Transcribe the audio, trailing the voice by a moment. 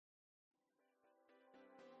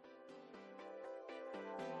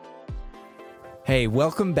Hey,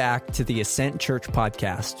 welcome back to the Ascent Church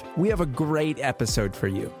podcast. We have a great episode for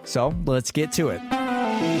you, so let's get to it.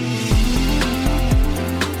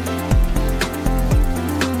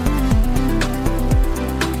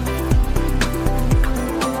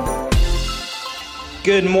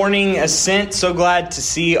 Good morning, Ascent. So glad to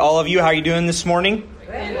see all of you. How are you doing this morning?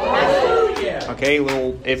 Okay, a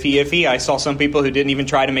little iffy. I saw some people who didn't even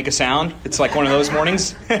try to make a sound. It's like one of those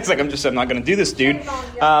mornings. It's like, I'm not going to do this, dude.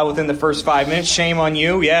 Within the first 5 minutes, shame on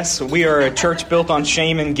you. Yes, we are a church built on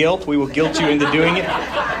shame and guilt. We will guilt you into doing it.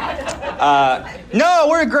 No,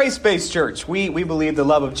 we're a grace-based church. We believe the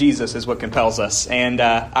love of Jesus is what compels us. And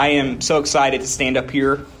I am so excited to stand up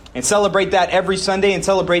here and celebrate that every Sunday, and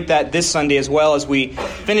celebrate that this Sunday as well as we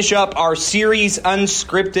finish up our series,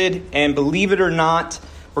 UnScripted. And believe it or not,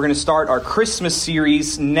 we're going to start our Christmas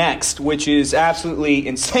series next, which is absolutely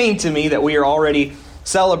insane to me that we are already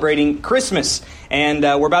celebrating Christmas. And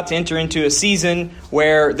we're about to enter into a season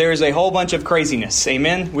where there's a whole bunch of craziness.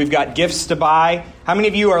 Amen? We've got gifts to buy. How many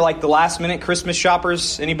of you are like the last-minute Christmas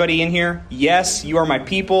shoppers? Anybody in here? Yes, you are my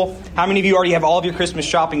people. How many of you already have all of your Christmas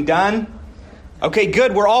shopping done? Okay,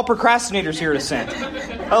 good. We're all procrastinators here at Ascent.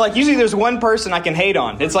 Usually there's one person I can hate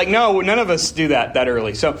on. It's like, no, none of us do that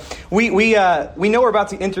early. So we know we're about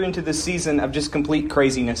to enter into this season of just complete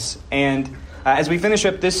craziness. And as we finish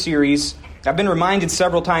up this series, I've been reminded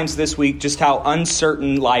several times this week just how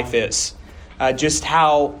uncertain life is. Just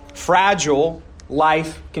how fragile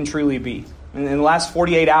life can truly be. And in the last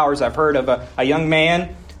 48 hours, I've heard of a young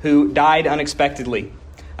man who died unexpectedly.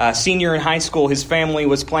 Senior in high school, his family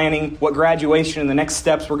was planning what graduation and the next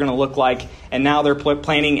steps were going to look like, and now they're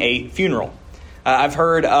planning a funeral. I've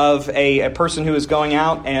heard of a person who was going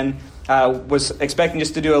out and was expecting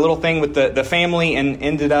just to do a little thing with the family and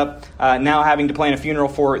ended up now having to plan a funeral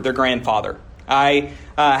for their grandfather. I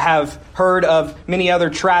have heard of many other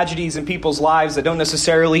tragedies in people's lives that don't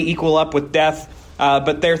necessarily equal up with death,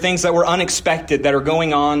 but they're things that were unexpected that are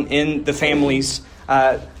going on in the families.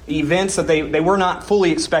 Events that they were not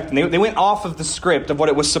fully expecting. They went off of the script of what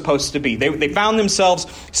it was supposed to be. They found themselves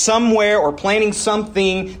somewhere or planning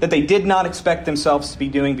something that they did not expect themselves to be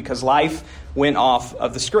doing because life went off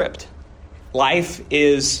of the script. Life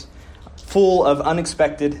is full of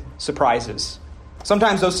unexpected surprises.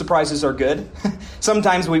 Sometimes those surprises are good.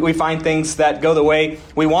 Sometimes we find things that go the way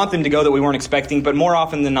we want them to go that we weren't expecting. But more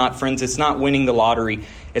often than not, friends, it's not winning the lottery.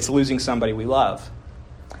 It's losing somebody we love.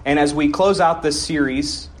 And as we close out this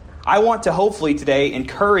series, I want to hopefully today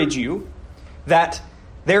encourage you that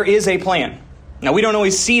there is a plan. Now, we don't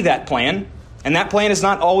always see that plan, and that plan is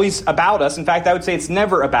not always about us. In fact, I would say it's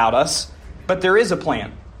never about us, but there is a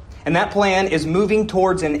plan. And that plan is moving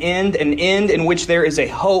towards an end in which there is a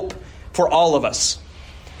hope for all of us.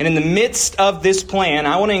 And in the midst of this plan,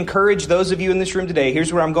 I want to encourage those of you in this room today.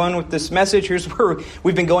 Here's where I'm going with this message. Here's where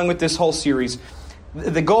we've been going with this whole series.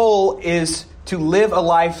 The goal is to live a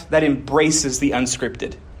life that embraces the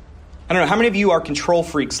unscripted. I don't know, how many of you are control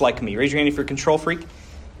freaks like me? Raise your hand if you're a control freak.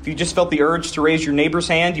 If you just felt the urge to raise your neighbor's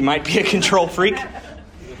hand, you might be a control freak.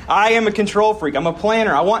 I am a control freak. I'm a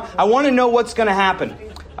planner. I want to know what's going to happen.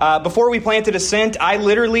 Before we planted Ascent,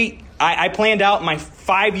 I planned out my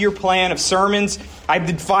 5-year plan of sermons. I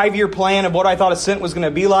did 5-year plan of what I thought Ascent was going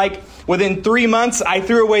to be like. Within 3 months, I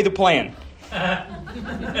threw away the plan.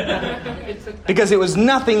 Because it was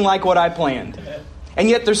nothing like what I planned. And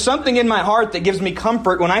yet there's something in my heart that gives me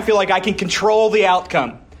comfort when I feel like I can control the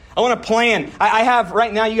outcome. I want to plan. I have,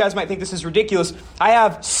 right now, you guys might think this is ridiculous, I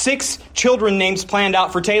have 6 children names planned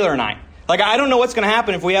out for Taylor and I. I don't know what's going to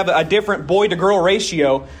happen if we have a different boy-to-girl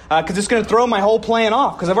ratio, because it's going to throw my whole plan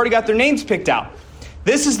off, because I've already got their names picked out.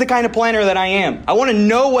 This is the kind of planner that I am. I want to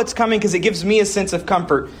know what's coming because it gives me a sense of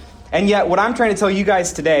comfort. And yet, what I'm trying to tell you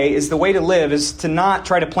guys today is the way to live is to not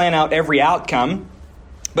try to plan out every outcome,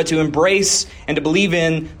 but to embrace and to believe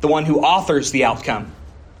in the one who authors the outcome.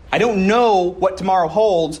 I don't know what tomorrow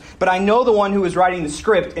holds, but I know the one who is writing the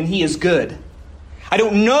script, and he is good. I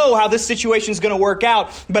don't know how this situation is going to work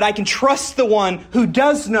out, but I can trust the one who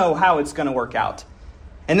does know how it's going to work out.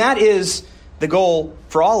 And that is the goal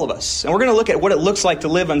for all of us. And we're going to look at what it looks like to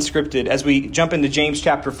live unscripted as we jump into James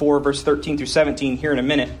chapter 4, verse 13 through 17 here in a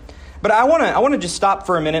minute. But I want to just stop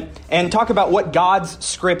for a minute and talk about what God's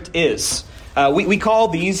script is. We call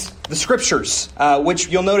these the scriptures, which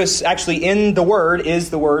you'll notice actually in the word is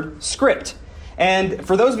the word script. And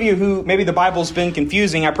for those of you who maybe the Bible's been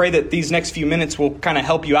confusing, I pray that these next few minutes will kind of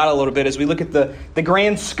help you out a little bit as we look at the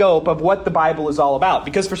grand scope of what the Bible is all about.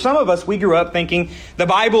 Because for some of us, we grew up thinking the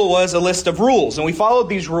Bible was a list of rules, and we followed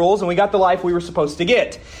these rules, and we got the life we were supposed to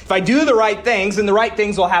get. If I do the right things, then the right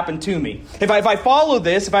things will happen to me. If I follow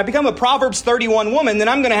this, if I become a Proverbs 31 woman, then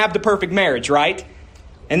I'm going to have the perfect marriage, right?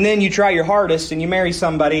 And then you try your hardest, and you marry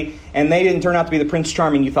somebody, and they didn't turn out to be the Prince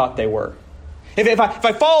Charming you thought they were. If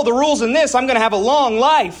I follow the rules in this, I'm going to have a long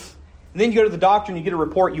life. And then you go to the doctor and you get a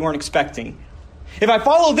report you weren't expecting. If I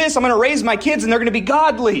follow this, I'm going to raise my kids and they're going to be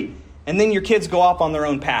godly. And then your kids go off on their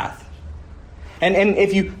own path. And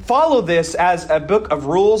if you follow this as a book of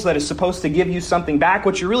rules that is supposed to give you something back,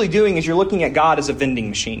 what you're really doing is you're looking at God as a vending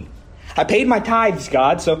machine. I paid my tithes,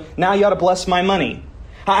 God, so now you ought to bless my money.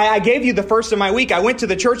 I gave you the first of my week. I went to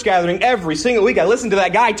the church gathering every single week. I listened to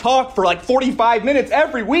that guy talk for like 45 minutes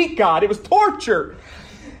every week, God. It was torture.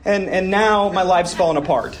 And now my life's fallen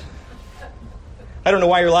apart. I don't know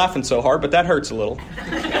why you're laughing so hard, but that hurts a little.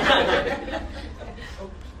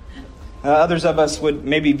 Others of us would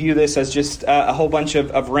maybe view this as just a whole bunch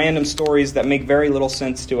of random stories that make very little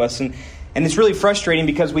sense to us. And it's really frustrating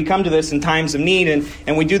because we come to this in times of need,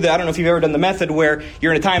 and we do the, I don't know if you've ever done the method where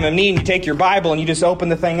you're in a time of need and you take your Bible and you just open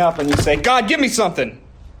the thing up and you say, God, give me something.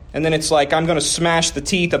 And then it's like, I'm going to smash the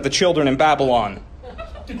teeth of the children in Babylon.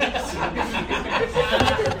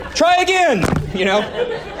 Try again, you know.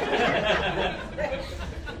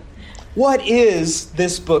 What is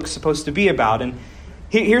this book supposed to be about? And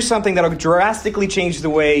here's something that will drastically change the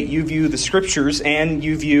way you view the Scriptures and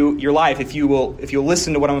you view your life if you'll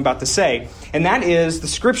listen to what I'm about to say. And that is, the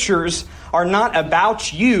Scriptures are not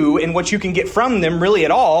about you and what you can get from them really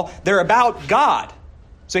at all. They're about God.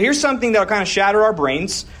 So here's something that will kind of shatter our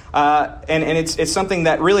brains. And it's something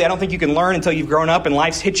that really I don't think you can learn until you've grown up and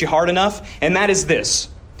life's hit you hard enough. And that is this.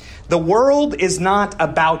 The world is not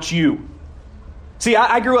about you. See,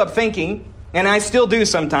 I grew up thinking, and I still do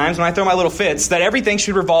sometimes when I throw my little fits, that everything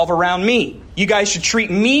should revolve around me. You guys should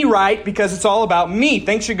treat me right because it's all about me.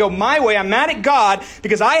 Things should go my way. I'm mad at God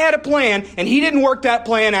because I had a plan and He didn't work that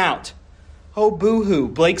plan out. Oh, boo-hoo,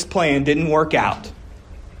 Blake's plan didn't work out.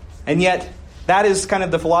 And yet, that is kind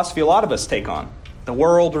of the philosophy a lot of us take on. The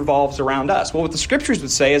world revolves around us. Well, what the Scriptures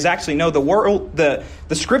would say is actually, no, the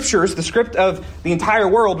Scriptures, the script of the entire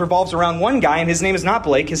world revolves around one guy, and his name is not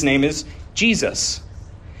Blake, his name is Jesus.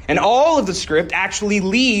 And all of the script actually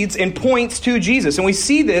leads and points to Jesus. And we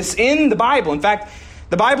see this in the Bible. In fact,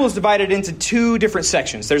 the Bible is divided into two different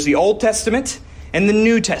sections. There's the Old Testament and the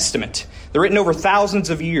New Testament. They're written over thousands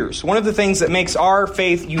of years. One of the things that makes our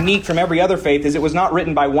faith unique from every other faith is it was not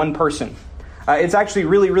written by one person. It's actually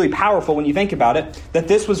really, really powerful when you think about it, that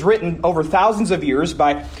this was written over thousands of years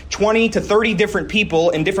by 20 to 30 different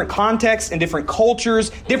people in different contexts, in different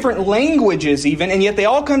cultures, different languages even, and yet they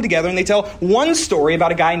all come together and they tell one story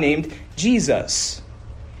about a guy named Jesus.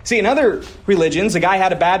 See, in other religions, a guy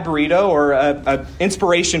had a bad burrito or a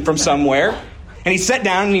inspiration from somewhere, and he sat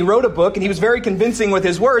down and he wrote a book, and he was very convincing with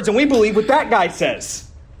his words, and we believe what that guy says.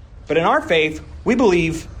 But in our faith, we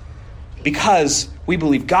believe because we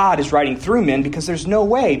believe God is writing through men, because there's no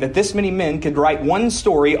way that this many men could write one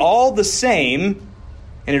story all the same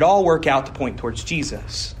and it all work out to point towards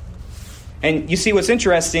Jesus. And you see what's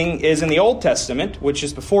interesting is in the Old Testament, which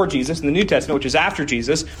is before Jesus, and the New Testament, which is after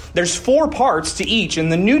Jesus, there's 4 parts to each,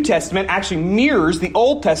 and the New Testament actually mirrors the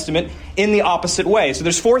Old Testament in the opposite way. So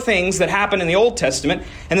there's 4 things that happen in the Old Testament,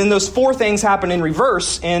 and then those 4 things happen in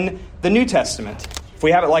reverse in the New Testament. If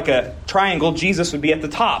we have it like a triangle, Jesus would be at the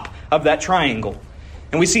top of that triangle.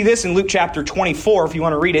 And we see this in Luke chapter 24. If you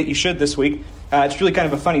want to read it, you should this week. It's really kind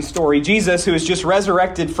of a funny story. Jesus, who is just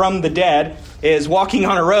resurrected from the dead, is walking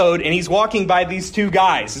on a road, and he's walking by these 2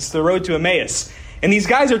 guys. It's the road to Emmaus. And these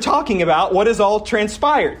guys are talking about what has all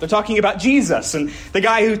transpired. They're talking about Jesus and the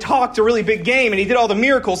guy who talked a really big game, and he did all the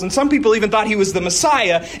miracles. And some people even thought he was the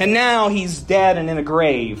Messiah, and now he's dead and in a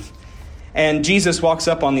grave. And Jesus walks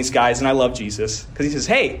up on these guys, and I love Jesus, because he says,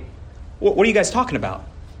 hey, what are you guys talking about?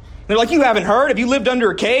 They're like, you haven't heard? Have you lived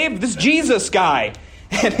under a cave? This Jesus guy.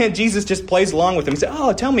 And Jesus just plays along with them. He said,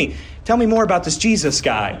 oh, tell me more about this Jesus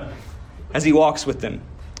guy, as he walks with them.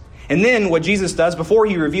 And then what Jesus does, before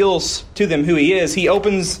he reveals to them who he is, he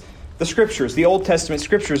opens the Scriptures, the Old Testament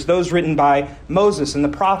Scriptures, those written by Moses and the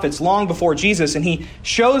prophets long before Jesus. And he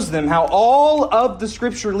shows them how all of the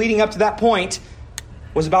Scripture leading up to that point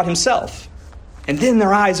was about himself. And then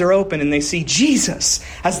their eyes are open and they see Jesus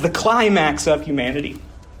as the climax of humanity.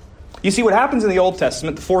 You see, what happens in the Old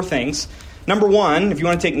Testament, the 4 things. Number 1, if you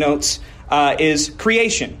want to take notes, is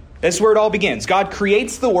creation. That's where it all begins. God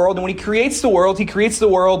creates the world, and when he creates the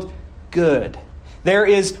world good. There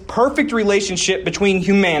is perfect relationship between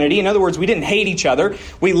humanity. In other words, we didn't hate each other.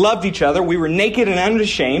 We loved each other. We were naked and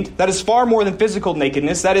unashamed. That is far more than physical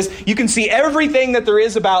nakedness. That is, you can see everything that there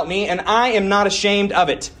is about me, and I am not ashamed of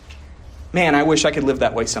it. Man, I wish I could live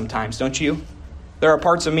that way sometimes, don't you? There are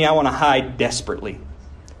parts of me I want to hide desperately.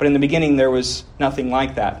 But in the beginning, there was nothing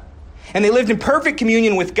like that. And they lived in perfect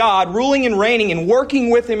communion with God, ruling and reigning and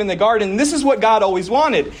working with Him in the garden. And this is what God always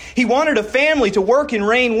wanted. He wanted a family to work and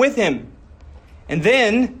reign with Him. And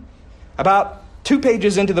then, about 2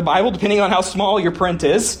 pages into the Bible, depending on how small your print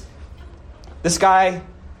is, this guy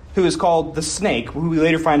who is called the snake, who we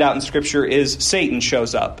later find out in Scripture is Satan,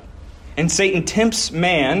 shows up. And Satan tempts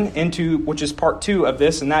man into, which is part 2 of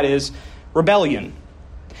this, and that is rebellion.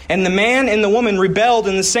 And the man and the woman rebelled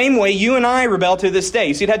in the same way you and I rebel to this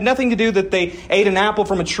day. See, it had nothing to do that they ate an apple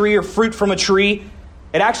from a tree or fruit from a tree.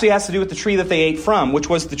 It actually has to do with the tree that they ate from, which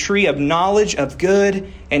was the tree of knowledge of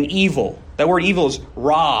good and evil. That word evil is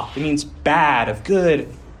ra. It means bad, of good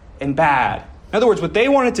and bad. In other words, what they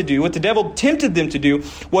wanted to do, what the devil tempted them to do,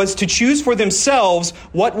 was to choose for themselves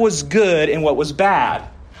what was good and what was bad.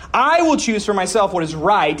 I will choose for myself what is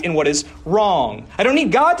right and what is wrong. I don't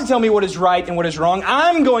need God to tell me what is right and what is wrong.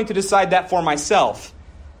 I'm going to decide that for myself.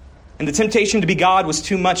 And the temptation to be God was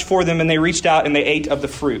too much for them, and they reached out and they ate of the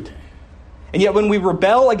fruit. And yet when we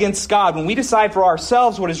rebel against God, when we decide for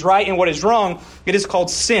ourselves what is right and what is wrong, it is called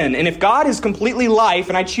sin. And if God is completely life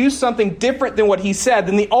and I choose something different than what He said,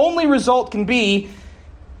 then the only result can be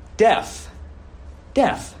death.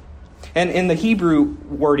 Death. And in the Hebrew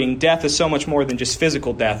wording, death is so much more than just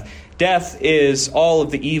physical death. Death is all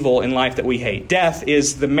of the evil in life that we hate. Death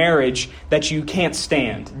is the marriage that you can't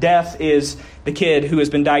stand. Death is the kid who has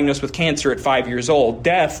been diagnosed with cancer at 5 years old.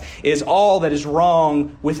 Death is all that is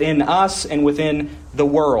wrong within us and within the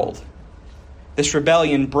world. This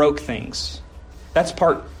rebellion broke things. That's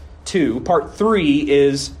part 2. Part 3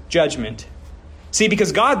 is judgment. See,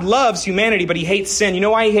 because God loves humanity, but He hates sin. You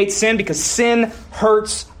know why He hates sin? Because sin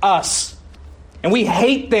hurts us. And we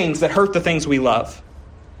hate things that hurt the things we love.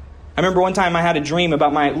 I remember one time I had a dream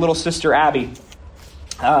about my little sister, Abby.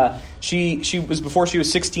 She was before she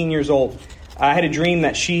was 16 years old. I had a dream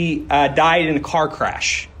that she died in a car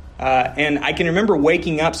crash. And I can remember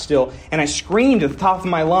waking up still, and I screamed at the top of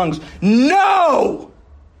my lungs, "No!"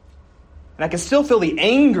 And I can still feel the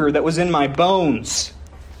anger that was in my bones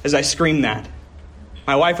as I screamed that.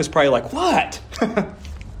 My wife was probably like, "What?"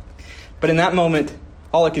 But in that moment,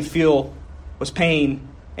 all I could feel was pain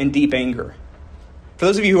and deep anger. For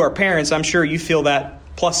those of you who are parents, I'm sure you feel that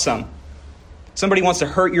plus some. Somebody wants to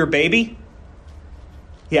hurt your baby.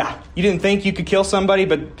 Yeah, you didn't think you could kill somebody,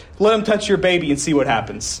 but let them touch your baby and see what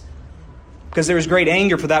happens. Because there is great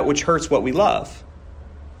anger for that which hurts what we love.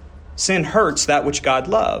 Sin hurts that which God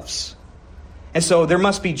loves. And so there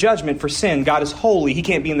must be judgment for sin. God is holy. He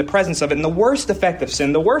can't be in the presence of it. And the worst effect of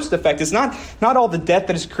sin, the worst effect is not all the death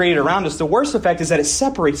that is created around us. The worst effect is that it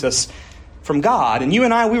separates us from God. And you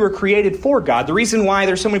and I, we were created for God. The reason why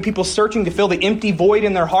there's so many people searching to fill the empty void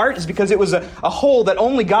in their heart is because it was a hole that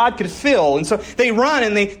only God could fill. And so they run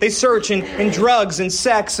and they search in drugs and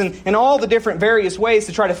sex and all the different various ways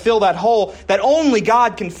to try to fill that hole that only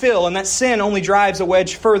God can fill. And that sin only drives a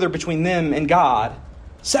wedge further between them and God.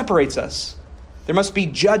 Separates us. There must be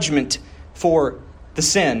judgment for the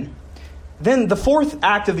sin. Then the fourth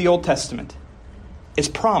act of the Old Testament is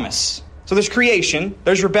promise. So there's creation,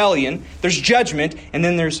 there's rebellion, there's judgment, and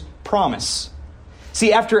then there's promise.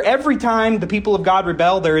 See, after every time the people of God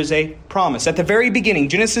rebel, there is a promise. At the very beginning,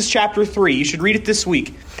 Genesis chapter 3, you should read it this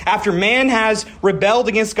week. After man has rebelled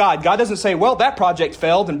against God, God doesn't say, well, that project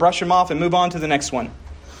failed, and brush him off and move on to the next one.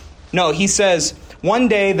 No, He says, one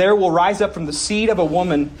day there will rise up from the seed of a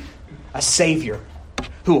woman a Savior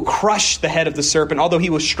who will crush the head of the serpent. Although he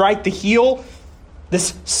will strike the heel,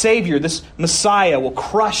 this Savior, this Messiah will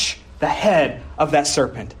crush the head of that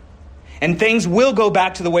serpent. And things will go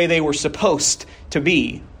back to the way they were supposed to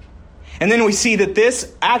be. And then we see that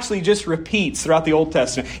this actually just repeats throughout the Old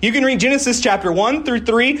Testament. You can read Genesis chapter 1 through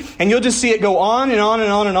 3, and you'll just see it go on and on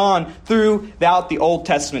and on and on throughout the Old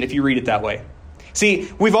Testament if you read it that way.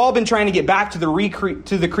 See, we've all been trying to get back to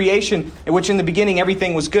the creation in which in the beginning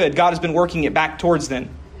everything was good. God has been working it back towards then.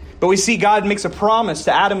 But we see God makes a promise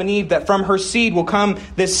to Adam and Eve that from her seed will come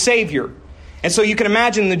this Savior. And so you can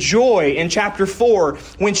imagine the joy in chapter 4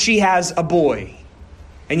 when she has a boy.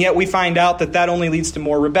 And yet we find out that only leads to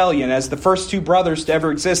more rebellion, as the first two brothers to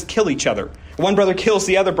ever exist kill each other. One brother kills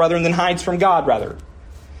the other brother and then hides from God, rather.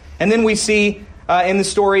 And then we see in the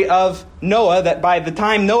story of Noah that by the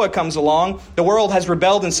time Noah comes along, the world has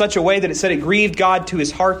rebelled in such a way that it said it grieved God to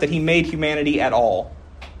His heart that He made humanity at all.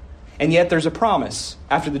 And yet there's a promise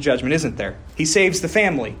after the judgment, isn't there? He saves the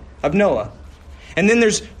family of Noah. And then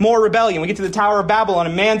there's more rebellion. We get to the Tower of Babylon,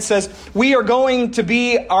 and man says, we are going to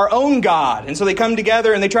be our own God. And so they come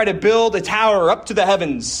together and they try to build a tower up to the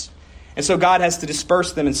heavens. And so God has to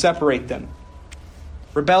disperse them and separate them.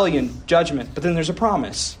 Rebellion, judgment. But then there's a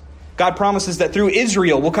promise. God promises that through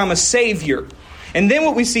Israel will come a Savior. And then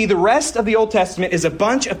what we see, the rest of the Old Testament is a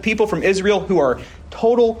bunch of people from Israel who are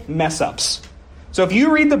total mess-ups. So if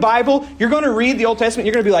you read the Bible, you're going to read the Old Testament,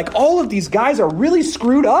 you're going to be like, all of these guys are really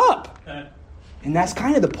screwed up. And that's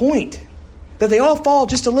kind of the point. That they all fall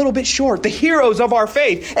just a little bit short. The heroes of our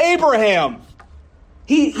faith. Abraham.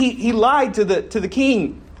 He lied to the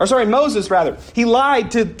king. Or sorry, Moses rather. He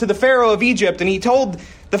lied to the Pharaoh of Egypt. And he told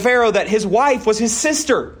the Pharaoh that his wife was his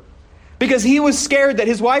sister. Because he was scared that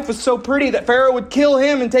his wife was so pretty that Pharaoh would kill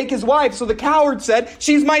him and take his wife. So the coward said,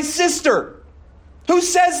 she's my sister. Who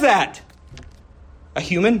says that? A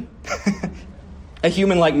human? A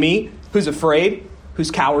human like me who's afraid, who's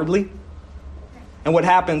cowardly. And what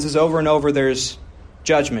happens is over and over there's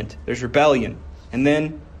judgment, there's rebellion, and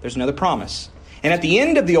then there's another promise. And at the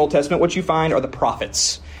end of the Old Testament, what you find are the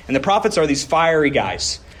prophets. And the prophets are these fiery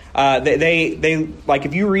guys. They like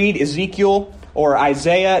if you read Ezekiel or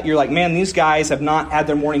Isaiah, you're like, man, these guys have not had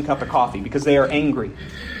their morning cup of coffee because they are angry.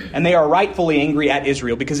 And they are rightfully angry at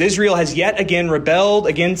Israel because Israel has yet again rebelled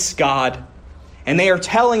against God. And they are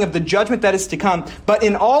telling of the judgment that is to come. But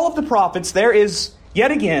in all of the prophets, there is yet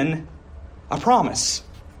again a promise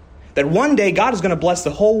that one day God is going to bless the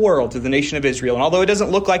whole world through the nation of Israel. And although it doesn't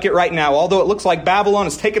look like it right now, although it looks like Babylon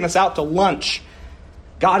has taken us out to lunch,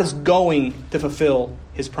 God is going to fulfill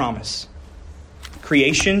his promise.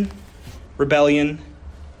 Creation, rebellion,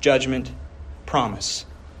 judgment, promise.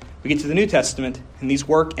 We get to the New Testament, and these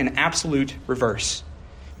work in absolute reverse.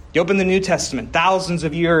 You open the New Testament thousands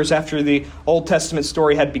of years after the Old Testament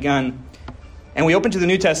story had begun, and we open to the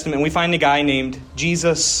New Testament and we find a guy named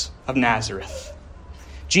Jesus of Nazareth.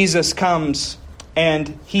 Jesus comes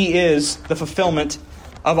and he is the fulfillment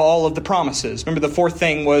of all of the promises. Remember, the fourth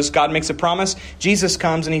thing was God makes a promise. Jesus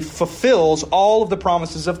comes and he fulfills all of the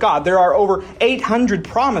promises of God. There are over 800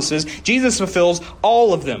 promises. Jesus fulfills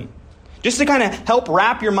all of them. Just to kind of help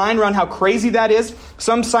wrap your mind around how crazy that is,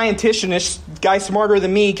 some scientist, guy smarter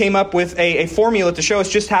than me, came up with a formula to show us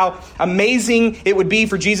just how amazing it would be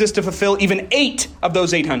for Jesus to fulfill even 8 of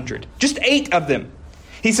those 800. Just 8 of them.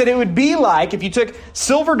 He said it would be like if you took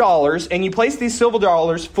silver dollars and you placed these silver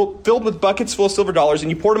dollars filled with buckets full of silver dollars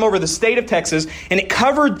and you poured them over the state of Texas and it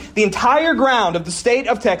covered the entire ground of the state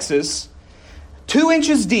of Texas, 2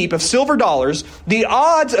 inches deep of silver dollars. The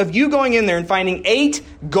odds of you going in there and finding 8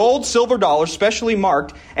 gold silver dollars specially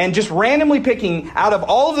marked and just randomly picking out of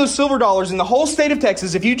all of those silver dollars in the whole state of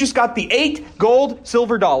Texas, if you just got the 8 gold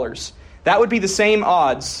silver dollars, that would be the same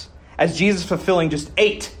odds as Jesus fulfilling just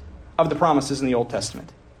 8 of the promises in the Old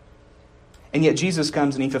Testament. And yet Jesus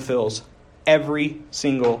comes and he fulfills every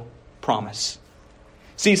single promise.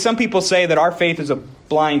 See, some people say that our faith is a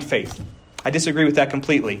blind faith. I disagree with that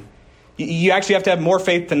completely. You actually have to have more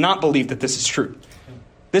faith to not believe that this is true.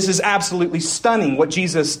 This is absolutely stunning what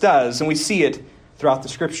Jesus does, and we see it throughout the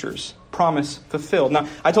Scriptures. Promise fulfilled. Now,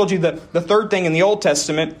 I told you that the third thing in the Old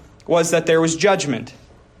Testament was that there was judgment.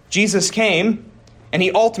 Jesus came, and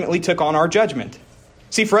he ultimately took on our judgment.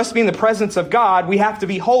 See, for us to be in the presence of God, we have to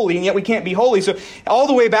be holy, and yet we can't be holy. So all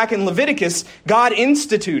the way back in Leviticus, God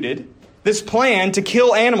instituted this plan to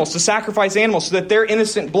kill animals, to sacrifice animals, so that their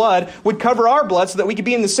innocent blood would cover our blood so that we could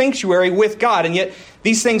be in the sanctuary with God. And yet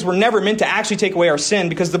these things were never meant to actually take away our sin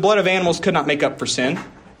because the blood of animals could not make up for sin.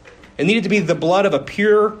 It needed to be the blood of a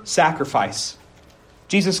pure sacrifice.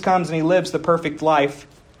 Jesus comes and he lives the perfect life.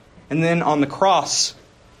 And then on the cross,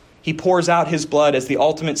 he pours out his blood as the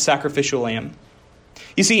ultimate sacrificial lamb.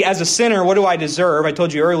 You see, as a sinner, what do I deserve? I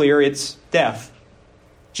told you earlier, it's death.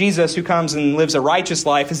 Jesus, who comes and lives a righteous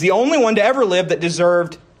life, is the only one to ever live that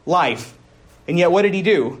deserved life. And yet, what did he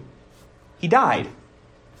do? He died.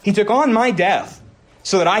 He took on my death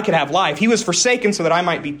so that I could have life. He was forsaken so that I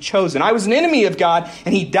might be chosen. I was an enemy of God,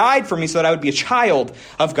 and he died for me so that I would be a child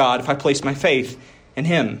of God if I placed my faith in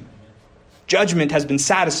him. Judgment has been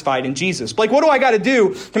satisfied in Jesus. Blake, what do I got to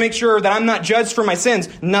do to make sure that I'm not judged for my sins?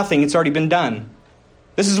 Nothing. It's already been done.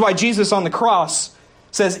 This is why Jesus on the cross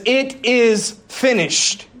says, it is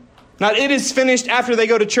finished. Not it is finished after they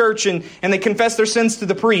go to church and they confess their sins to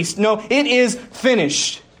the priest. No, it is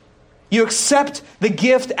finished. You accept the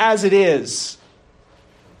gift as it is.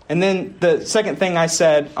 And then the second thing I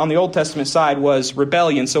said on the Old Testament side was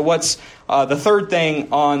rebellion. So what's the third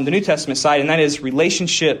thing on the New Testament side? And that is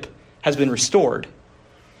relationship has been restored.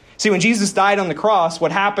 See, when Jesus died on the cross,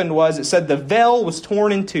 what happened was it said the veil was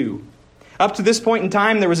torn in two. Up to this point in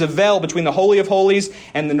time, there was a veil between the Holy of Holies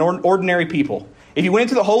and the ordinary people. If you went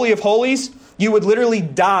into the Holy of Holies, you would literally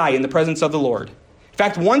die in the presence of the Lord. In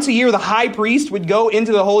fact, once a year, the high priest would go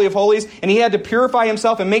into the Holy of Holies, and he had to purify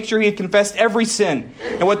himself and make sure he had confessed every sin.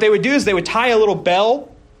 And what they would do is they would tie a little bell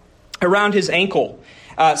around his ankle,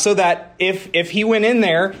 so that if he went in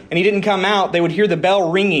there and he didn't come out, they would hear the bell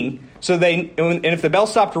ringing. And if the bell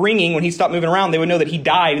stopped ringing when he stopped moving around, they would know that he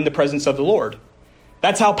died in the presence of the Lord.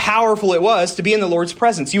 That's how powerful it was to be in the Lord's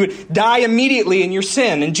presence. You would die immediately in your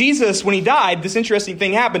sin. And Jesus, when he died, this interesting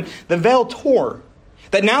thing happened. The veil tore.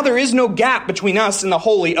 That now there is no gap between us and the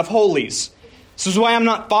Holy of Holies. This is why I'm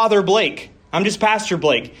not Father Blake. I'm just Pastor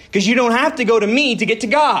Blake. Because you don't have to go to me to get to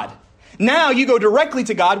God. Now you go directly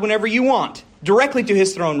to God whenever you want. Directly to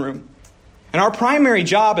his throne room. And our primary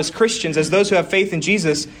job as Christians, as those who have faith in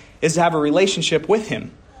Jesus, is to have a relationship with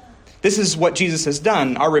him. This is what Jesus has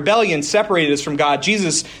done. Our rebellion separated us from God.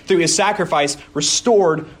 Jesus, through his sacrifice,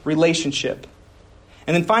 restored relationship.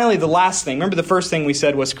 And then finally, the last thing. Remember the first thing we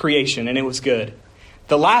said was creation, and it was good.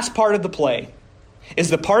 The last part of the play is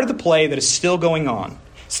the part of the play that is still going on.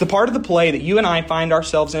 It's the part of the play that you and I find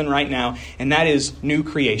ourselves in right now, and that is new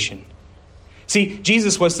creation. See,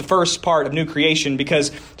 Jesus was the first part of new creation because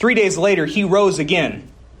 3 days later, he rose again.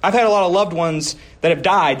 I've had a lot of loved ones that have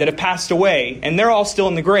died, that have passed away, and they're all still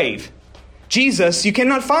in the grave. Jesus, you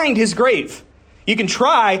cannot find his grave. You can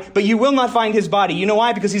try, but you will not find his body. You know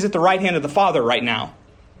why? Because he's at the right hand of the Father right now.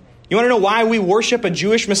 You want to know why we worship a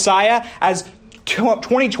Jewish Messiah as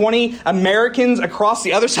 2020 Americans across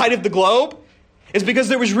the other side of the globe? It's because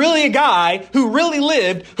there was really a guy who really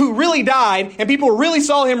lived, who really died, and people really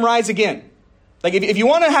saw him rise again. Like if you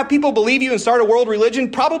want to have people believe you and start a world religion,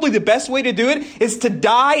 probably the best way to do it is to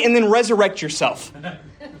die and then resurrect yourself.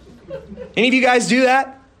 Any of you guys do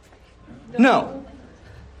that? No.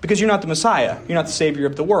 Because you're not the Messiah. You're not the Savior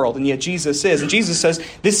of the world. And yet Jesus is. And Jesus says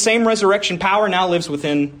this same resurrection power now lives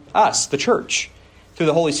within us, the church, through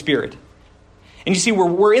the Holy Spirit. And you see,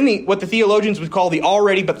 we're in what the theologians would call the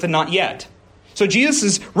already but the not yet. So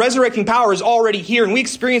Jesus' resurrecting power is already here, and we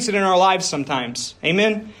experience it in our lives sometimes.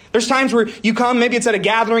 Amen? There's times where you come, maybe it's at a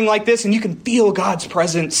gathering like this, and you can feel God's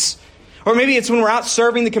presence. Or maybe it's when we're out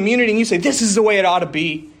serving the community, and you say, this is the way it ought to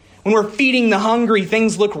be. When we're feeding the hungry,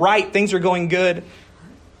 things look right, things are going good.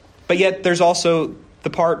 But yet there's also the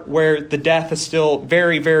part where the death is still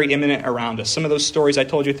very, very imminent around us. Some of those stories I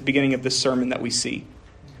told you at the beginning of this sermon that we see.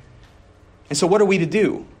 And so what are we to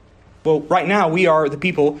do? Well, right now we are the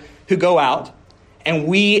people who go out and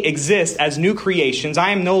we exist as new creations.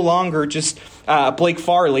 I am no longer just Blake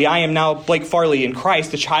Farley. I am now Blake Farley in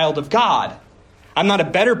Christ, a child of God. I'm not a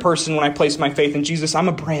better person when I place my faith in Jesus. I'm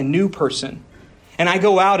a brand new person. And I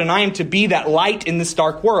go out and I am to be that light in this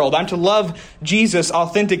dark world. I'm to love Jesus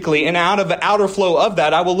authentically. And out of the outer flow of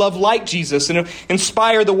that, I will love like Jesus and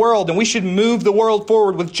inspire the world. And we should move the world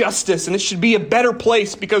forward with justice. And it should be a better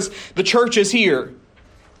place because the church is here.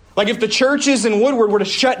 Like if the churches in Woodward were to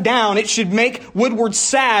shut down, it should make Woodward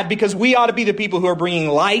sad because we ought to be the people who are bringing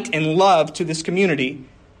light and love to this community.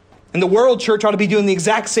 And the world church ought to be doing the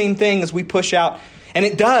exact same thing as we push out. And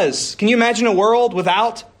it does. Can you imagine a world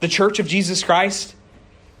without the Church of Jesus Christ?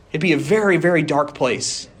 It'd be a very, very dark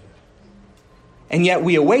place. And yet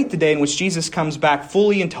we await the day in which Jesus comes back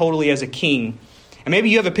fully and totally as a king. And maybe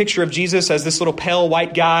you have a picture of Jesus as this little pale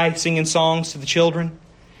white guy singing songs to the children.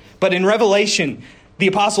 But in Revelation, the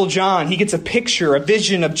Apostle John, he gets a picture, a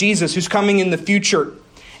vision of Jesus who's coming in the future.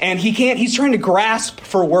 And he's trying to grasp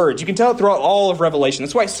for words. You can tell it throughout all of Revelation.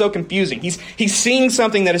 That's why it's so confusing. He's seeing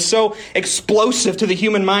something that is so explosive to the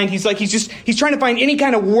human mind. He's trying to find any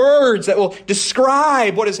kind of words that will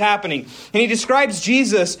describe what is happening. And he describes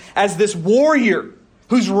Jesus as this warrior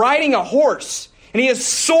who's riding a horse. And he has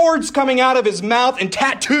swords coming out of his mouth and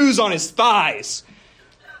tattoos on his thighs.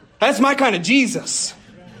 That's my kind of Jesus.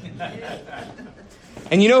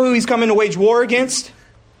 And you know who he's coming to wage war against?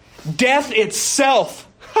 Death itself.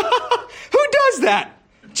 Who does that?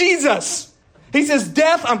 Jesus. He says,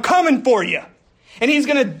 death, I'm coming for you. And he's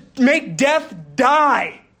going to make death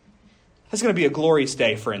die. That's going to be a glorious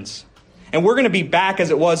day, friends. And we're going to be back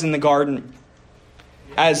as it was in the garden,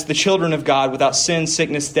 as the children of God, without sin,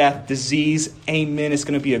 sickness, death, disease. Amen. It's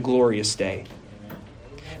going to be a glorious day.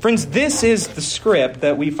 Friends, this is the script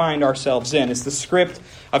that we find ourselves in. It's the script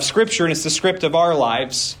of Scripture, and it's the script of our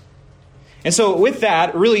lives. And so with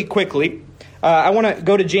that, really quickly, I want to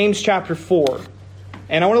go to James chapter 4.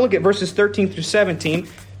 And I want to look at verses 13 through 17.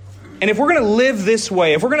 And if we're going to live this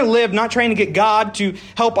way, if we're going to live not trying to get God to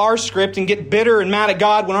help our script and get bitter and mad at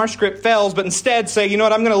God when our script fails, but instead say, you know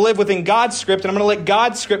what, I'm going to live within God's script and I'm going to let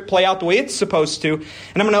God's script play out the way it's supposed to, and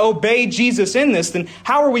I'm going to obey Jesus in this, then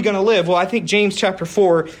how are we going to live? Well, I think James chapter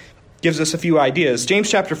 4 gives us a few ideas. James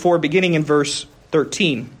chapter 4, beginning in verse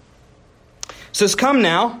 13, says, "Come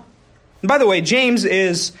now." And by the way, James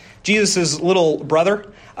is Jesus' little brother.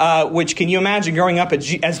 Which, can you imagine growing up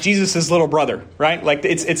as Jesus' little brother, right? Like,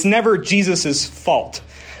 it's never Jesus' fault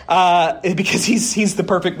because he's the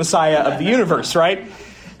perfect Messiah of the universe, right?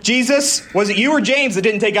 Jesus, was it you or James that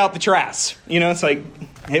didn't take out the trash? You know, it's like,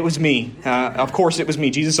 it was me. Of course it was me.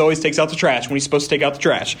 Jesus always takes out the trash when he's supposed to take out the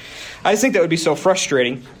trash. I just think that would be so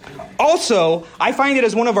frustrating. Also, I find it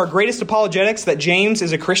as one of our greatest apologetics that James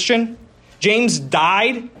is a Christian. James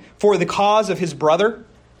died for the cause of his brother.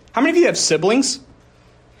 How many of you have siblings?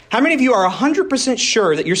 How many of you are 100%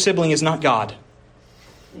 sure that your sibling is not God?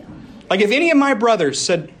 Like, if any of my brothers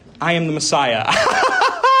said, I am the Messiah.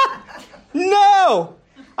 No!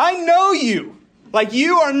 I know you. Like,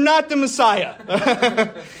 you are not the Messiah.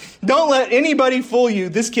 Don't let anybody fool you.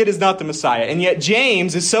 This kid is not the Messiah. And yet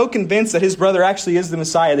James is so convinced that his brother actually is the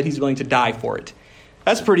Messiah that he's willing to die for it.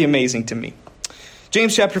 That's pretty amazing to me.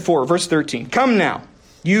 James chapter 4, verse 13. "Come now,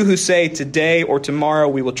 you who say today or tomorrow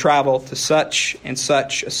we will travel to such and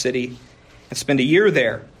such a city and spend a year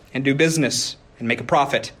there and do business and make a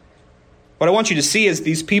profit." What I want you to see is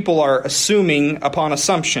these people are assuming upon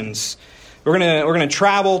assumptions. We're gonna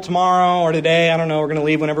travel tomorrow or today. I don't know. We're gonna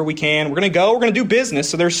leave whenever we can. We're gonna do business.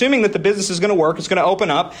 So they're assuming that the business is gonna work. It's gonna open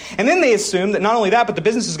up, and then they assume that not only that, but the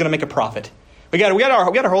business is gonna make a profit. We got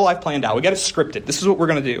our whole life planned out. We got it scripted. This is what we're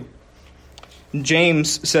gonna do.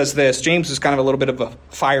 James says this. James is kind of a little bit of a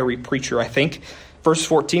fiery preacher, I think. Verse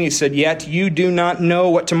 14, he said, "Yet you do not know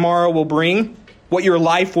what tomorrow will bring, what your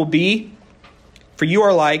life will be. For you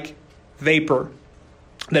are like vapor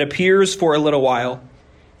that appears for a little while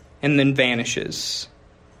and then vanishes."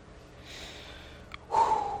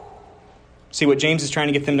 See, what James is trying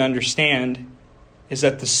to get them to understand is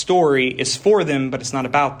that the story is for them, but it's not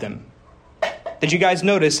about them. Did you guys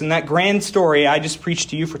notice in that grand story I just preached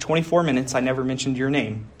to you for 24 minutes, I never mentioned your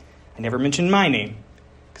name. I never mentioned my name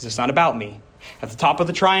because it's not about me. At the top of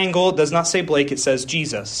the triangle, it does not say Blake, it says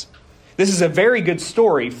Jesus. This is a very good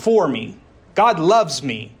story for me. God loves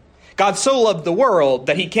me. God so loved the world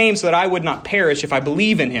that he came so that I would not perish if I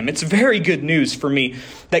believe in him. It's very good news for me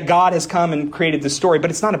that God has come and created this story, but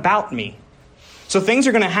it's not about me. So things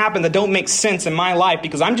are going to happen that don't make sense in my life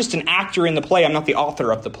because I'm just an actor in the play. I'm not the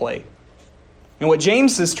author of the play. And what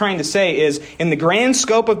James is trying to say is, in the grand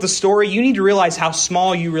scope of the story, you need to realize how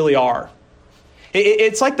small you really are.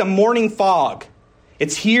 It's like the morning fog.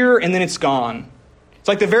 It's here and then it's gone. It's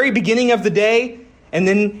like the very beginning of the day and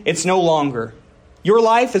then it's no longer. Your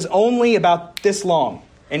life is only about this long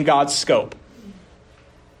in God's scope.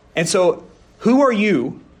 And so, who are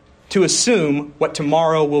you to assume what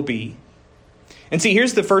tomorrow will be? And see,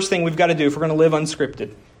 here's the first thing we've got to do if we're going to live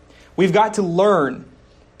unscripted. We've got to learn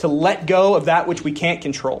to let go of that which we can't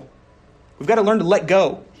control. We've got to learn to let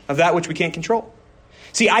go of that which we can't control.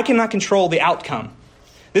 See, I cannot control the outcome.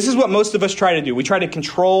 This is what most of us try to do. We try to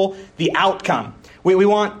control the outcome. We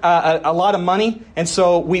want a lot of money, and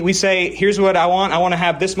so we say, here's what I want. I want to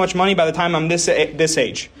have this much money by the time I'm this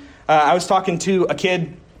age. I was talking to a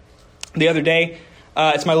kid the other day.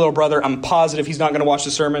 It's my little brother. I'm positive he's not going to watch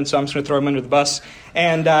the sermon, so I'm just going to throw him under the bus.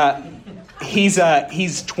 And he's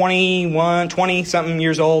 21, 20-something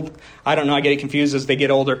years old. I don't know. I get it confused as they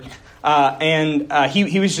get older.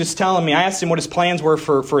 He was just telling me, I asked him what his plans were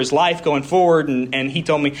for his life going forward, and he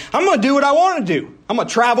told me, I'm going to do what I want to do. I'm going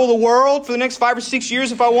to travel the world for the next 5 or 6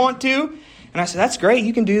 years if I want to. And I said, that's great.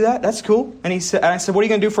 You can do that. That's cool. And I said, what are you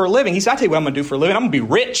going to do for a living? He said, I'll tell you what I'm going to do for a living. I'm going to be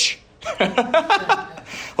rich.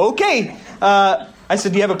 Okay. I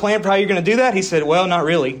said, do you have a plan for how you're going to do that? He said, well, not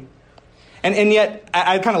really. And yet,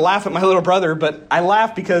 I kind of laugh at my little brother, but I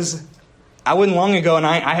laugh because I wasn't long ago, and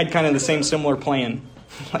I had kind of the same similar plan.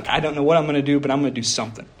 Like, I don't know what I'm going to do, but I'm going to do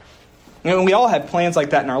something. You know, we all have plans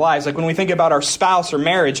like that in our lives. Like when we think about our spouse or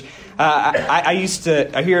marriage,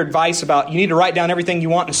 I hear advice about you need to write down everything you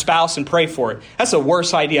want in a spouse and pray for it. That's the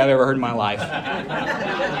worst idea I've ever heard in my life.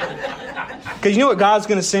 Because you know what God's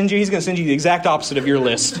going to send you? He's going to send you the exact opposite of your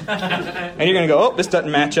list. And you're going to go, oh, this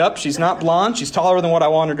doesn't match up. She's not blonde. She's taller than what I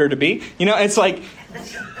wanted her to be. You know, it's like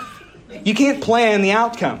you can't plan the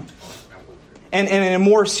outcome. And in a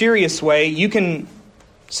more serious way, you can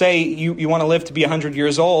say you want to live to be 100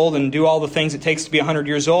 years old and do all the things it takes to be 100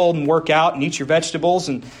 years old and work out and eat your vegetables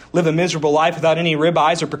and live a miserable life without any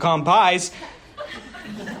ribeyes or pecan pies.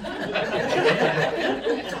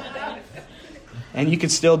 And you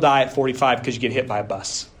could still die at 45 because you get hit by a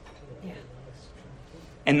bus.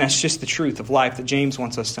 And that's just the truth of life that James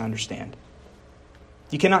wants us to understand.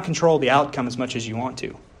 You cannot control the outcome as much as you want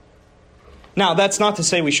to. Now, that's not to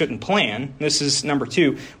say we shouldn't plan. This is number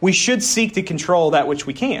 2. We should seek to control that which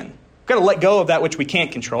we can. We've got to let go of that which we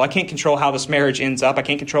can't control. I can't control how this marriage ends up. I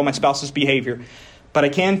can't control my spouse's behavior. But I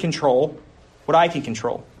can control what I can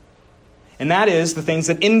control. And that is the things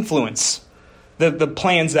that influence the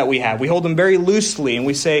plans that we have. We hold them very loosely and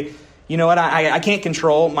we say, you know what, I can't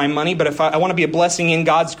control my money, but if I want to be a blessing in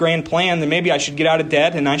God's grand plan, then maybe I should get out of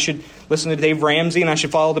debt and I should listen to Dave Ramsey and I should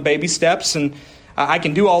follow the baby steps. And I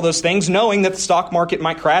can do all those things knowing that the stock market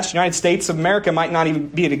might crash. The United States of America might not even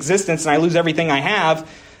be in existence and I lose everything I have.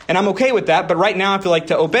 And I'm okay with that. But right now I feel like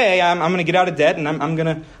to obey, I'm going to get out of debt and I'm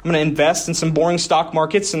going to invest in some boring stock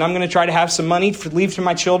markets. And I'm going to try to have some money to leave to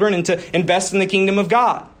my children and to invest in the kingdom of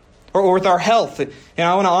God. Or with our health. And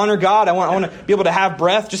I want to honor God. I want to be able to have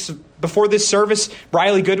breath. Just before this service,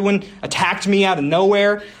 Briley Goodwin attacked me out of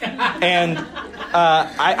nowhere. And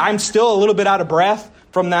I'm still a little bit out of breath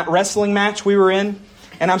from that wrestling match we were in.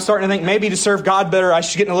 And I'm starting to think maybe to serve God better, I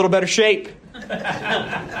should get in a little better shape.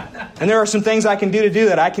 And there are some things I can do to do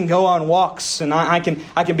that. I can go on walks and I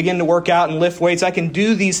can begin to work out and lift weights. I can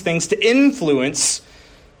do these things to influence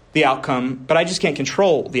the outcome, but I just can't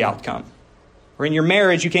control the outcome. Or in your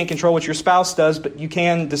marriage, you can't control what your spouse does, but you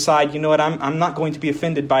can decide, you know what, I'm not going to be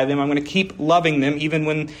offended by them. I'm going to keep loving them even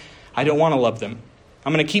when I don't want to love them.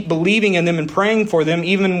 I'm going to keep believing in them and praying for them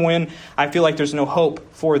even when I feel like there's no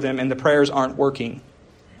hope for them and the prayers aren't working.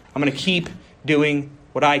 I'm going to keep doing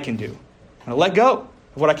what I can do. I'm going to let go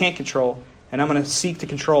of what I can't control, and I'm going to seek to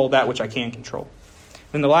control that which I can control.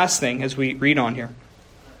 And the last thing, as we read on here,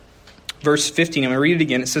 verse 15, I'm going to read it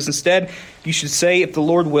again. It says, instead, you should say, if the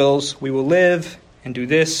Lord wills, we will live and do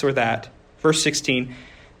this or that. Verse 16,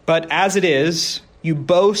 but as it is, you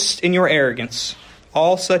boast in your arrogance.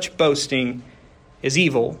 All such boasting is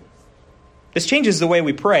evil. This changes the way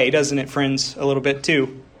we pray, doesn't it, friends, a little bit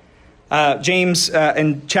too. James,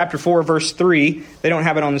 in chapter 4, verse 3, they don't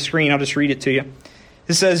have it on the screen. I'll just read it to you.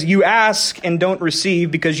 It says, you ask and don't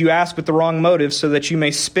receive because you ask with the wrong motive so that you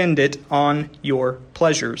may spend it on your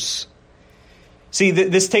pleasures. See,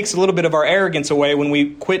 this takes a little bit of our arrogance away when we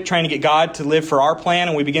quit trying to get God to live for our plan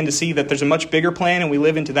and we begin to see that there's a much bigger plan and we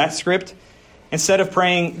live into that script. Instead of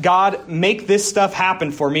praying, God, make this stuff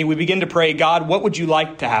happen for me, we begin to pray, God, what would you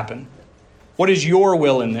like to happen? What is your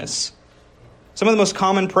will in this? Some of the most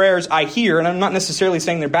common prayers I hear, and I'm not necessarily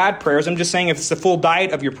saying they're bad prayers, I'm just saying if it's the full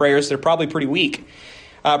diet of your prayers, they're probably pretty weak.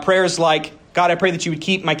 Prayers like, God, I pray that you would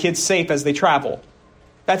keep my kids safe as they travel.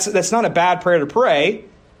 That's not a bad prayer to pray.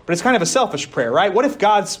 But it's kind of a selfish prayer, right? What if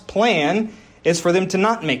God's plan is for them to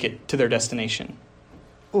not make it to their destination?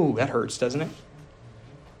 Ooh, that hurts, doesn't it?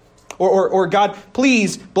 Or God,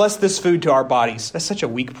 please bless this food to our bodies. That's such a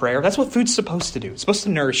weak prayer. That's what food's supposed to do. It's supposed to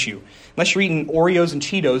nourish you. Unless you're eating Oreos and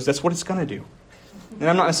Cheetos, that's what it's going to do. And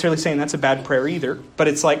I'm not necessarily saying that's a bad prayer either. But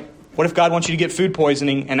it's like, what if God wants you to get food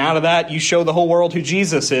poisoning, and out of that you show the whole world who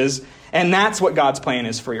Jesus is, and that's what God's plan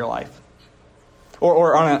is for your life?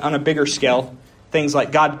 Or on a bigger scale, things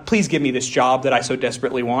like, God, please give me this job that I so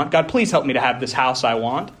desperately want. God, please help me to have this house I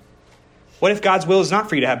want. What if God's will is not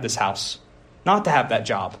for you to have this house, not to have that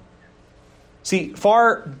job? See,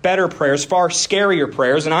 far better prayers, far scarier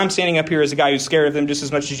prayers, and I'm standing up here as a guy who's scared of them just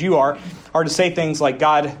as much as you are to say things like,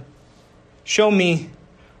 God, show me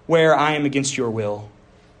where I am against your will.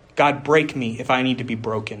 God, break me if I need to be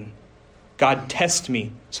broken. God, test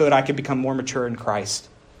me so that I can become more mature in Christ.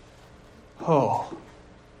 Oh,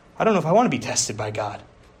 I don't know if I want to be tested by God.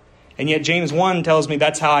 And yet James 1 tells me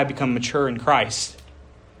that's how I become mature in Christ.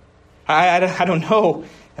 I don't know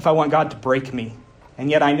if I want God to break me.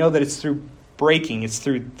 And yet I know that it's through breaking, it's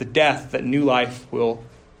through the death that new life will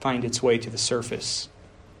find its way to the surface.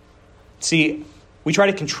 See, we try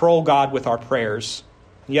to control God with our prayers.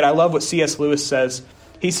 And yet I love what C.S. Lewis says.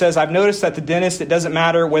 He says, I've noticed at the dentist, it doesn't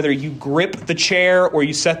matter whether you grip the chair or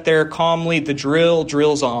you sit there calmly, the drill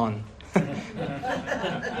drills on.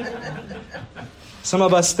 Some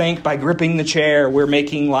of us think by gripping the chair, we're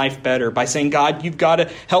making life better. By saying, God, you've got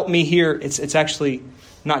to help me here. It's actually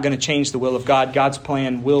not going to change the will of God. God's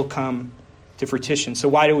plan will come to fruition. So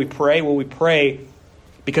why do we pray? Well, we pray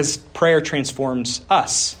because prayer transforms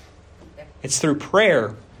us. It's through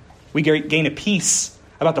prayer we gain a peace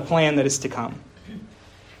about the plan that is to come.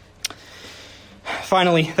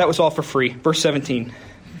 Finally, that was all for free. Verse 17.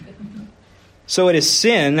 So it is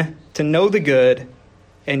sin to know the good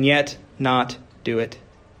and yet not do it.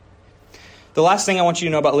 The last thing I want you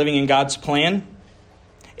to know about living in God's plan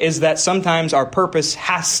is that sometimes our purpose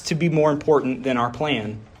has to be more important than our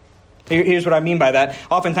plan. Here's what I mean by that.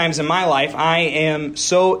 Oftentimes in my life, I am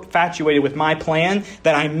so infatuated with my plan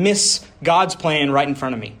that I miss God's plan right in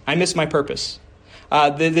front of me. I miss my purpose.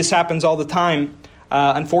 This happens all the time,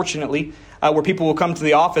 unfortunately, where people will come to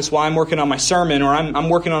the office while I'm working on my sermon, or I'm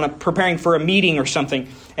working on preparing for a meeting or something,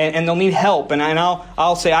 and they'll need help. And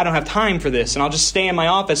I'll say, I don't have time for this. And I'll just stay in my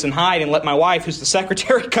office and hide and let my wife, who's the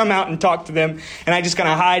secretary, come out and talk to them. And I just kind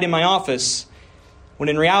of hide in my office. When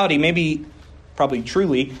in reality, probably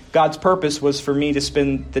truly, God's purpose was for me to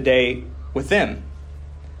spend the day with them.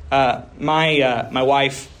 My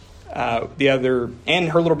wife, and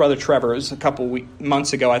her little brother Trevor, it was a couple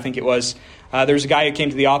months ago, I think it was. There was a guy who came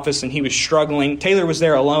to the office and he was struggling. Taylor was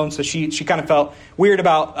there alone, so she kind of felt weird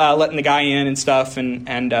about letting the guy in and stuff,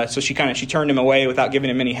 and so she turned him away without giving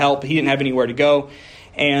him any help. He didn't have anywhere to go,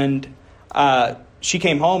 and she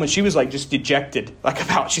came home and she was like just dejected.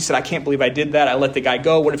 She said, I can't believe I did that. I let the guy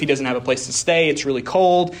go. What if he doesn't have a place to stay? It's really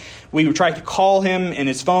cold. We tried to call him and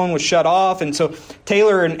his phone was shut off. And so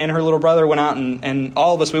Taylor and her little brother went out and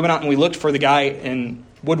all of us, we went out and we looked for the guy in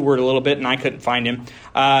Woodward a little bit, and I couldn't find him.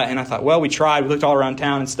 And I thought, well, we tried. We looked all around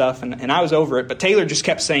town and stuff, and I was over it. But Taylor just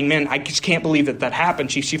kept saying, man, I just can't believe that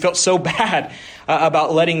happened. She felt so bad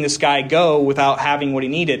about letting this guy go without having what he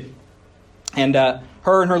needed. And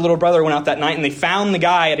her and her little brother went out that night, and they found the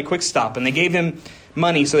guy at a quick stop, and they gave him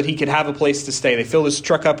money so that he could have a place to stay. They filled his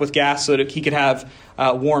truck up with gas so that he could have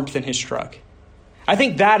warmth in his truck. I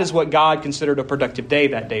think that is what God considered a productive day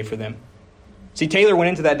that day for them. See, Taylor went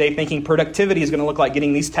into that day thinking productivity is going to look like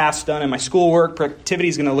getting these tasks done in my schoolwork. Productivity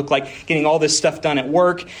is going to look like getting all this stuff done at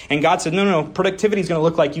work. And God said, no. Productivity is going to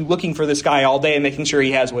look like you looking for this guy all day and making sure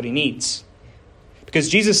he has what he needs. Because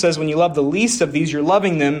Jesus says when you love the least of these, you're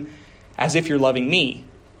loving them as if you're loving me.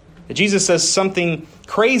 Jesus says something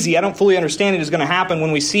crazy, I don't fully understand it, is going to happen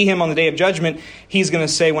when we see him on the day of judgment. He's going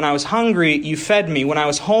to say, when I was hungry, you fed me. When I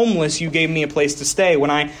was homeless, you gave me a place to stay. When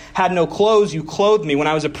I had no clothes, you clothed me. When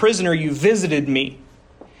I was a prisoner, you visited me.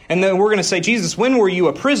 And then we're going to say, Jesus, when were you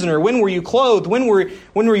a prisoner? When were you clothed? When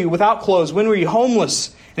were you without clothes? When were you homeless?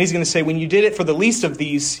 And he's going to say, when you did it for the least of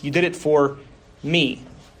these, you did it for me.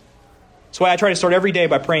 That's why I try to start every day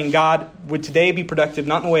by praying, God, would today be productive,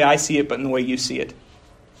 not in the way I see it, but in the way you see it.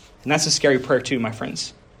 And that's a scary prayer too, my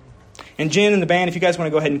friends. And Jen and the band, if you guys want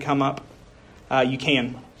to go ahead and come up, you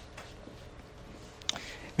can.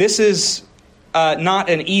 This is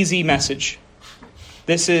not an easy message.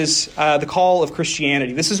 This is the call of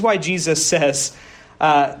Christianity. This is why Jesus says,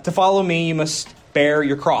 to follow me, you must bear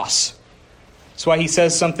your cross. That's why he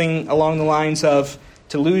says something along the lines of,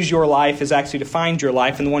 to lose your life is actually to find your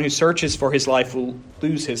life, and the one who searches for his life will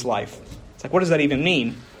lose his life. It's like, what does that even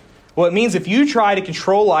mean? Well, it means if you try to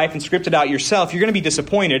control life and script it out yourself, you're going to be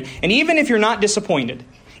disappointed. And even if you're not disappointed,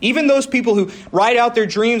 even those people who write out their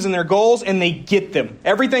dreams and their goals and they get them,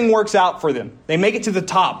 everything works out for them. They make it to the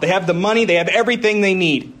top. They have the money. They have everything they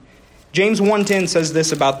need. James 1:10 says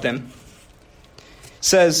this about them. It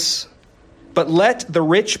says, but let the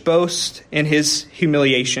rich boast in his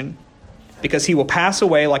humiliation, because he will pass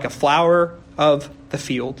away like a flower of the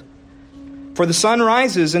field. For the sun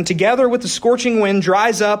rises, and together with the scorching wind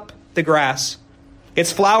dries up the grass.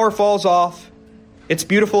 Its flower falls off. Its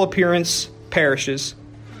beautiful appearance perishes.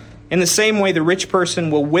 In the same way, the rich person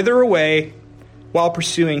will wither away while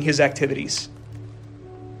pursuing his activities.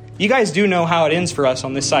 You guys do know how it ends for us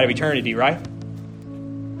on this side of eternity, right?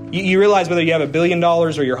 You realize whether you have $1 billion or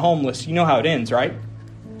you're homeless, you know how it ends, right?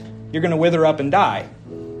 You're going to wither up and die.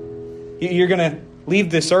 You're going to leave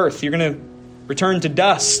this earth. You're going to return to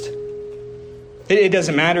dust. It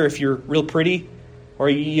doesn't matter if you're real pretty or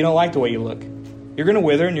you don't like the way you look. You're going to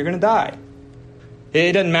wither and you're going to die.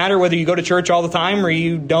 It doesn't matter whether you go to church all the time or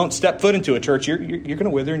you don't step foot into a church. You're going to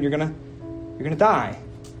wither and you're going to die.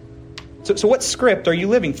 So what script are you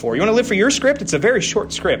living for? You want to live for your script? It's a very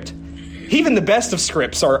short script. Even the best of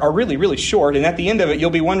scripts are really, really short. And at the end of it,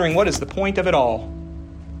 you'll be wondering, what is the point of it all?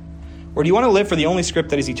 Or do you want to live for the only script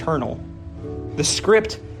that is eternal? The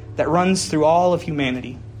script that runs through all of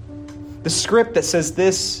humanity. The script that says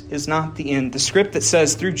this is not the end. The script that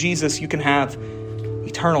says through Jesus you can have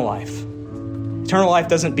eternal life. Eternal life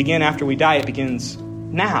doesn't begin after we die. It begins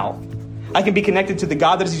now. I can be connected to the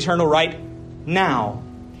God that is eternal right now.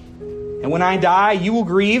 And when I die, you will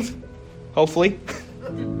grieve, hopefully.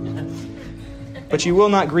 But you will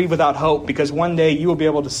not grieve without hope, because one day you will be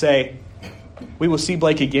able to say, we will see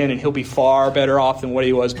Blake again and he'll be far better off than what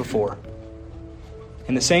he was before.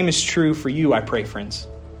 And the same is true for you, I pray, friends.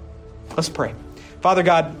 Let's pray. Father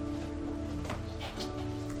God,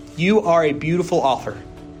 you are a beautiful author.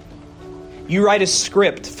 You write a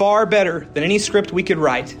script far better than any script we could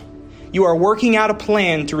write. You are working out a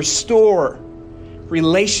plan to restore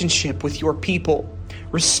relationship with your people.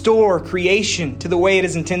 Restore creation to the way it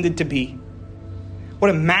is intended to be. What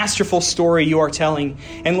a masterful story you are telling.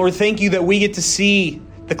 And Lord, thank you that we get to see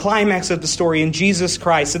the climax of the story in Jesus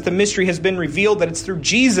Christ, that the mystery has been revealed, that it's through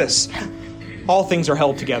Jesus all things are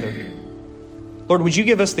held together. Lord, would you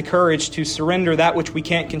give us the courage to surrender that which we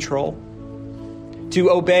can't control, to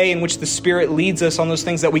obey in which the Spirit leads us on those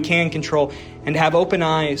things that we can control, and to have open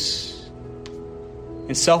eyes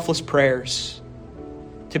and selfless prayers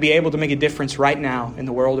to be able to make a difference right now in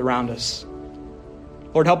the world around us.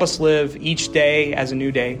 Lord, help us live each day as a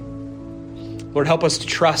new day. Lord, help us to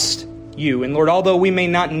trust you. And Lord, although we may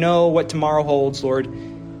not know what tomorrow holds, Lord,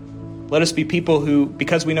 let us be people who,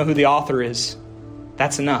 because we know who the author is,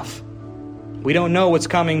 that's enough. We don't know what's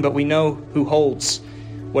coming, but we know who holds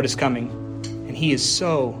what is coming. And he is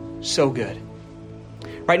so, so good.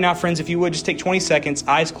 Right now, friends, if you would, just take 20 seconds,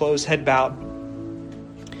 eyes closed, head bowed.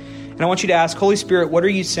 And I want you to ask, Holy Spirit, what are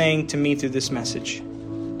you saying to me through this message?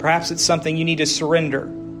 Perhaps it's something you need to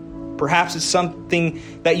surrender. Perhaps it's something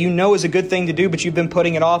that you know is a good thing to do, but you've been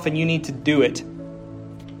putting it off and you need to do it.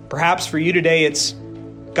 Perhaps for you today, it's,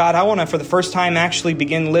 God, I want to, for the first time, actually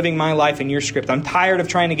begin living my life in your script. I'm tired of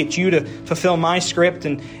trying to get you to fulfill my script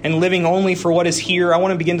and living only for what is here. I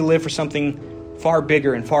want to begin to live for something far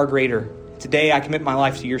bigger and far greater. Today, I commit my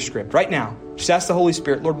life to your script. Right now, just ask the Holy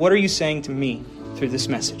Spirit, Lord, what are you saying to me through this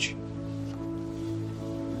message?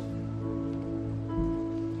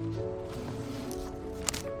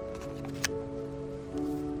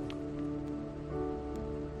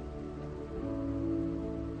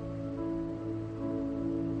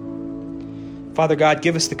 Father God,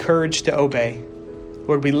 give us the courage to obey.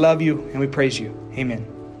 Lord, we love you and we praise you. Amen.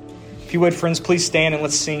 If you would, friends, please stand and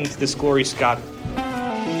let's sing to this glorious God.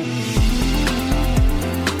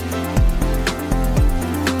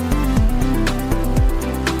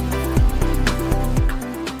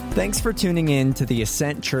 Thanks for tuning in to the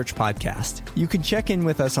Ascent Church podcast. You can check in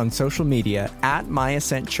with us on social media at My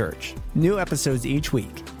Ascent Church. New episodes each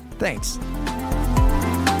week. Thanks.